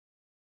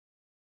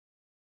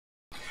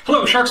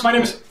Hello, Sharks. My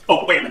name is...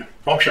 Oh, wait a minute.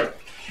 Wrong shark.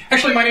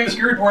 Actually, my name is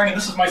Gary Boring, and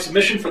this is my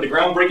submission for the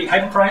groundbreaking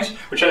hydro prize,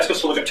 which asks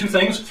us to look at two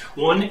things.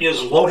 One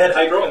is low head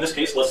hydro, in this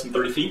case less than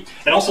 30 feet,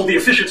 and also the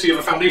efficiency of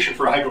a foundation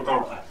for a hydro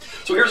power plant.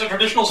 So here's a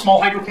traditional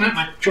small hydro plant, and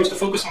I chose to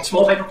focus on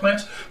small hydro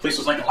plants,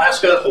 places like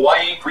Alaska,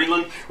 Hawaii,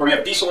 Greenland, where we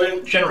have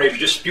diesel generators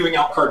just spewing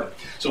out carbon.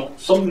 So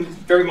something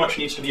very much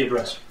needs to be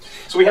addressed.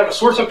 So we have a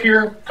source up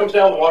here, comes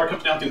down, the water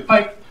comes down through the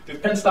pipe, through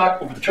the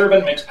penstock, over the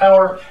turbine, makes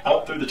power,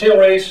 out through the tail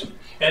race,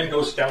 and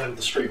goes down into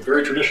the stream.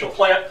 Very traditional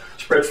plant,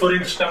 spread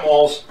footings, stem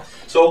walls.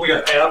 So we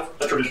have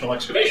a traditional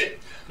excavation.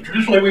 And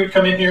traditionally we would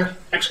come in here,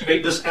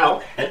 excavate this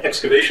out, and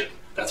excavation.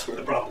 That's where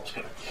the problems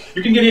come.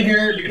 You can get in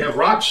here, you can have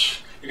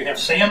rocks, you can have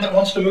sand that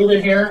wants to move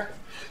in here,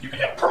 you can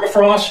have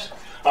permafrost,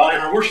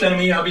 and our worst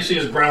enemy obviously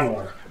is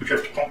groundwater, which you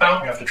have to pump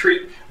out, you have to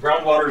treat.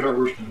 Groundwater is our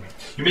worst enemy.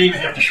 You may even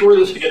have to shore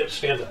this to get it to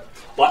stand up.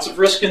 Lots of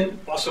risk and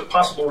lots of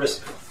possible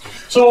risk.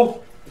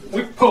 So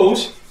we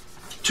propose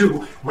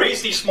to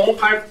raise these small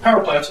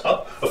power plants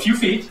up a few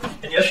feet,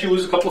 and yes, you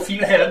lose a couple of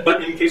feet ahead,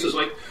 but in cases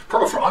like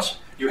permafrost,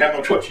 you have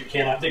no choice. You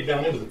cannot dig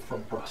down into the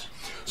permafrost.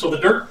 So the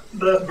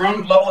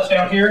ground level is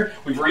down here.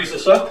 We've raised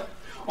this up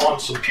on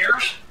some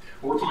piers.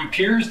 We're working with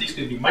piers. These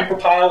could be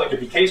micropile, it could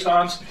be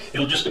caissons.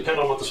 It'll just depend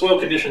on what the soil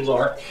conditions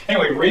are.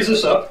 Anyway, raise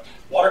this up.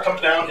 Water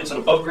comes down, hits an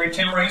above grade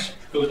tail race,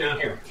 goes down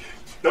here.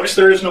 Notice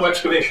there is no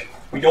excavation.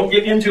 We don't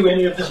get into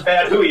any of this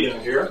bad hooey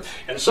down here,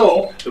 and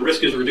so the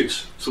risk is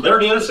reduced. So there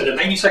it is in a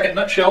 90-second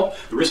nutshell,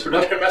 the risk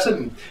reduction method,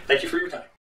 and thank you for your time.